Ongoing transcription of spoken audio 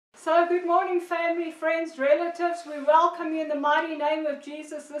So good morning, family, friends, relatives. We welcome you in the mighty name of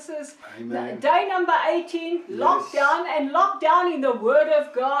Jesus. This is day number 18, lockdown, and lockdown in the Word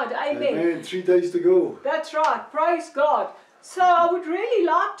of God. Amen. Amen. 3 days to go. That's right. Praise God. So I would really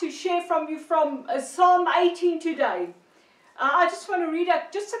like to share from you from Psalm 18 today. I just want to read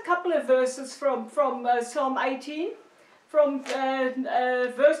out just a couple of verses from Psalm 18. From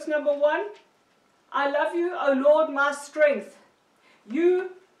verse number 1. I love you, O Lord, my strength.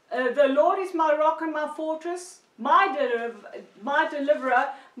 The Lord is my rock and my fortress, my deliverer.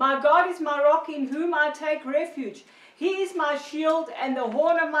 My God is my rock in whom I take refuge. He is my shield and the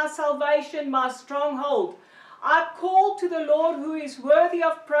horn of my salvation, my stronghold. I call to the Lord who is worthy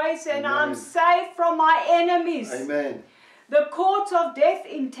of praise, and Amen. I'm saved from my enemies. Amen. The cords of death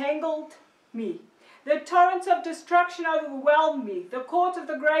entangled me. The torrents of destruction overwhelmed me. The cords of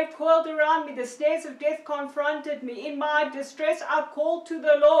the grave coiled around me. The snares of death confronted me. In my distress I called to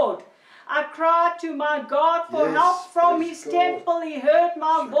the Lord. I cried to my God for help. From his temple he heard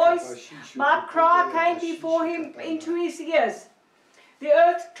my voice. My cry came before him into his ears. The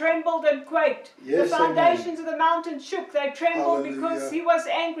earth trembled and quaked. The foundations of the mountains shook. They trembled because he was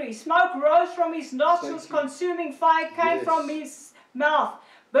angry. Smoke rose from his nostrils. Consuming fire came from his mouth.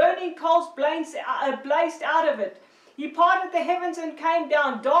 Burning coals blazed out of it. He parted the heavens and came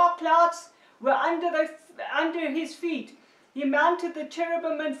down. Dark clouds were under his feet. He mounted the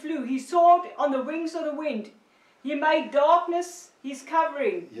cherubim and flew. He soared on the wings of the wind. He made darkness his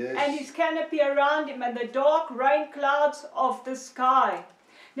covering, and his canopy around him, and the dark rain clouds of the sky.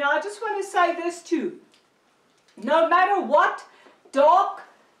 Now I just want to say this too. No matter what dark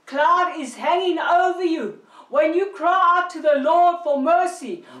cloud is hanging over you, when you cry out to the Lord for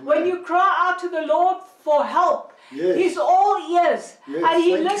mercy, when you cry out to the Lord for help, he's all ears, and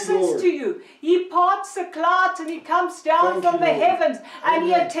he listens to you. He parts the clouds and he comes down from the heavens, and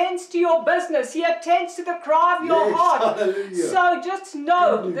he attends to your business. He attends to the cry of your heart. So just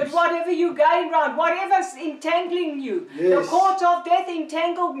know that whatever you gain around, whatever's entangling you, the cords of death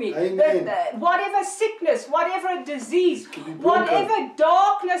entangled me, whatever sickness, whatever disease, whatever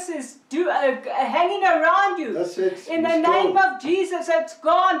darkness is hanging around you, in the name of Jesus, it's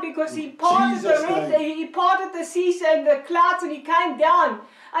gone, because he parted the seas and the clouds, and he came down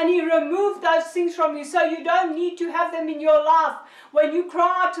and he removed those things from you, so you don't need to have them in your life. When you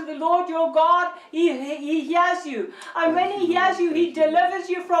cry out to the Lord your God, he hears you, and when he hears you, he delivers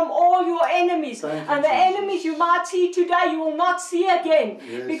you from all your enemies. And the enemies you might see today, you will not see again,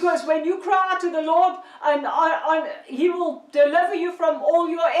 because when you cry out to the Lord, and he will deliver you from all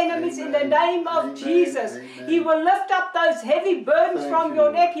your enemies in the name of Jesus. He will lift up those heavy burdens from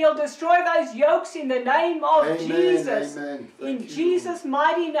your neck. He'll destroy those yokes in the name of Jesus. In Jesus'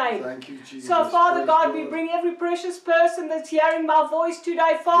 mighty name. Thank you, Jesus. So Father God, we bring every precious person that's hearing my voice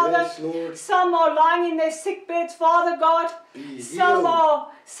today, Father. Some are lying in their sick beds, Father God. Some have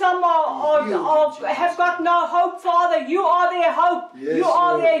got no hope, Father. You are their hope. You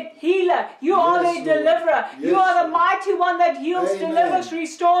are their healer. You are their deliverer. You are the mighty one that heals, delivers,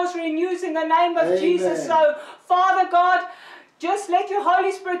 restores, renews in the name of Jesus. So Father God, just let your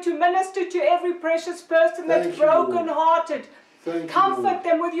Holy Spirit to minister to every precious person that's broken-hearted. Comfort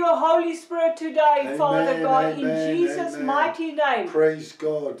them with your Holy Spirit today, Father God, in Jesus' mighty name. Praise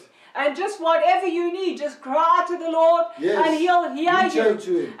God. And just whatever you need, just cry to the Lord, and he'll hear you,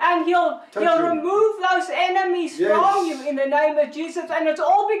 and he'll remove those enemies from you in the name of Jesus. And it's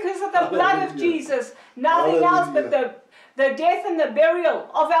all because of the blood of Jesus, nothing else but the death and the burial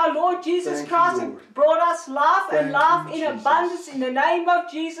of our Lord Jesus Christ brought us life, and life in abundance in the name of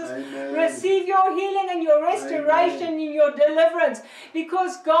Jesus. Receive your healing and your restoration in your deliverance,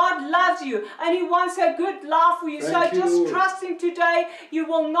 because God loves you and he wants a good life for you. So just trust him today. You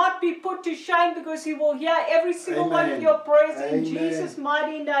will not be put to shame, because he will hear every single one of your prayers in Jesus'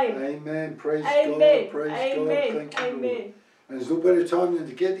 mighty name. Amen. Praise God. Praise God. Thank you, Lord. And there's no better time than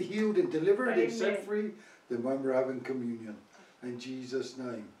to get healed and delivered and set free than when we're having communion. In Jesus'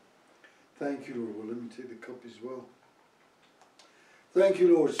 name. Thank you, Lord. Well, let me take the cup as well. Thank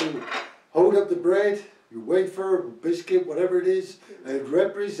you, Lord. So, hold up the bread, your wafer, biscuit, whatever it is. It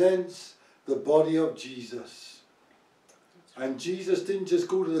represents the body of Jesus. And Jesus didn't just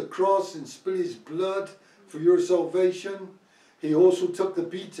go to the cross and spill his blood for your salvation. He also took the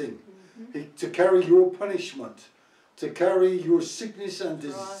beating to carry your punishment, to carry your sickness and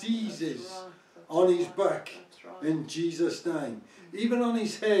diseases on his back. In Jesus' name. Even on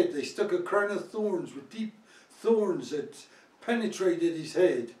his head, they stuck a crown of thorns with deep thorns that penetrated his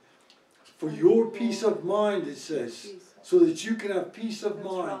head. For your peace of mind, it says, so that you can have peace of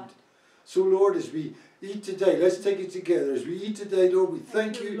mind. So Lord, as we eat today. Let's take it together. As we eat today, Lord, we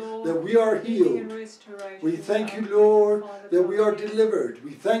thank you Lord, that we are healing and healed. restoration, We thank you, Father. Lord, Father that God, we are yes. delivered.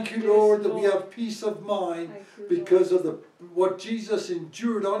 We thank you, Yes, Lord, that we Lord. have peace of mind Thank you, because of what Jesus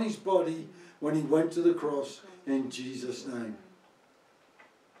endured on his body when he went to the cross. In Jesus' name.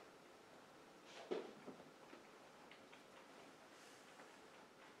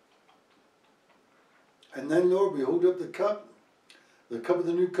 And then, Lord, we hold up the cup of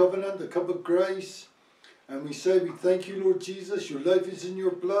the new covenant, the cup of grace. And we say, we thank you, Lord Jesus. Your life is in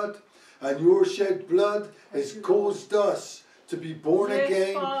your blood. And your shed blood has caused us to be born Yes,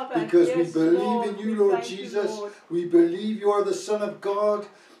 again, Father. because Yes, we believe Lord. in you, We Lord thank you, Jesus. Lord. We believe you are the Son of God,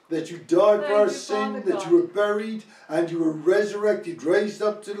 that you died for Thank our you, sin, Father that God. you were buried, and you were resurrected, raised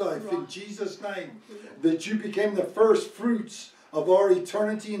up to life in Right. Jesus' name. Thank you, Lord. That you became the first fruits of our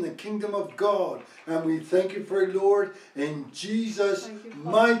eternity in the kingdom of God. And we thank you for it, Lord, in Jesus' Thank you, Father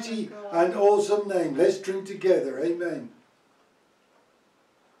mighty God. and awesome name. Let's drink together. Amen.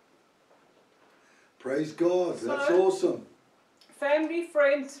 Praise God. That's So, awesome. Family,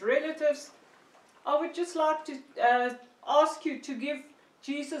 friends, relatives, I would just like to ask you to give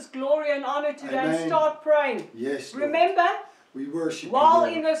Jesus glory and honor today. Amen. And start praying. Yes, Lord. Remember, We worship while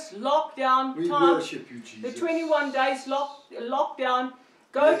you, in Lord. this lockdown We time, worship you, Jesus. the 21 days lockdown,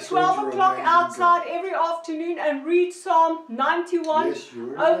 go Yes, Lord, 12 you're o'clock amazing, outside God. every afternoon and read Psalm 91 Yes,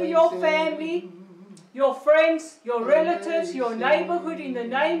 you're over your amazing. family, your friends, your relatives, your Amazing. neighborhood, in the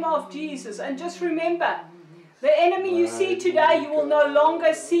name of Jesus. And just remember, the enemy you see today, you will no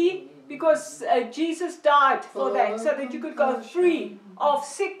longer see, because Jesus died for that, so that you could go free of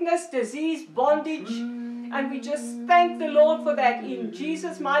sickness, disease, bondage. And we just thank the Lord for that in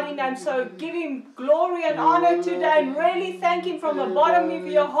Jesus' mighty name. So give him glory and honor today, and really thank him from the bottom of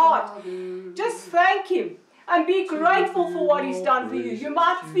your heart. Just thank him and be grateful for what he's done for you. You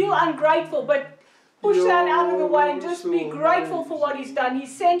might feel ungrateful, but push that out of the way and just be grateful for what he's done. He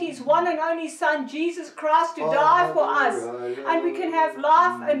sent his one and only Son, Jesus Christ, to die for us. And we can have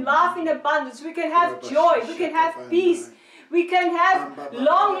life and life in abundance. We can have joy. We can have peace. We can have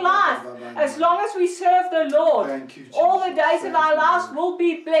long life as long as we serve the Lord. Thank you, Jesus. All the days of our lives will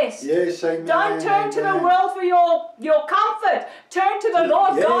be blessed. Yes, amen. Don't turn to the Amen. world for your comfort. Turn to the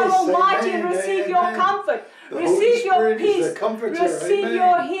Lord Yes, God Almighty amen, and receive amen. your comfort. The Holy Receive your Spirit is peace. the comforter, Receive amen.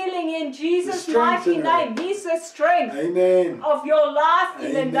 your healing in Jesus' The mighty strengthener. name. He's the strength Amen. of your life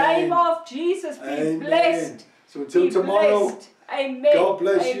in the Amen. name of Jesus. Be Amen. blessed. So until Be tomorrow, blessed. Amen. God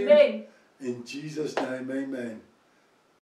bless you. Amen. In Jesus' name, amen.